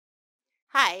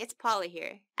Hi, it's Paula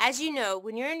here. As you know,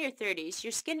 when you're in your 30s,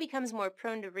 your skin becomes more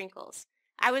prone to wrinkles.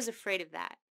 I was afraid of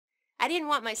that. I didn't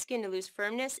want my skin to lose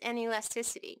firmness and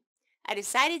elasticity. I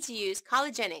decided to use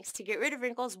Collagenics to get rid of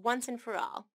wrinkles once and for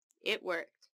all. It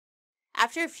worked.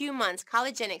 After a few months,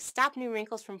 Collagenics stopped new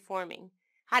wrinkles from forming.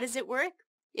 How does it work?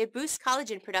 It boosts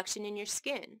collagen production in your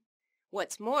skin.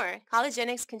 What's more,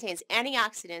 Collagenics contains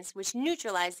antioxidants which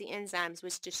neutralize the enzymes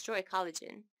which destroy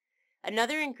collagen.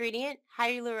 Another ingredient,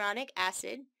 hyaluronic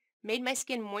acid, made my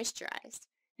skin moisturized.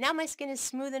 Now my skin is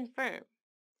smooth and firm.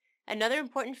 Another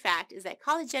important fact is that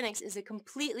Collagenics is a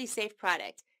completely safe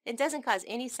product and doesn't cause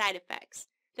any side effects.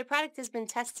 The product has been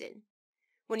tested.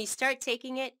 When you start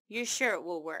taking it, you're sure it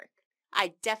will work.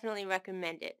 I definitely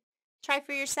recommend it. Try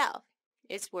for yourself.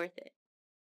 It's worth it.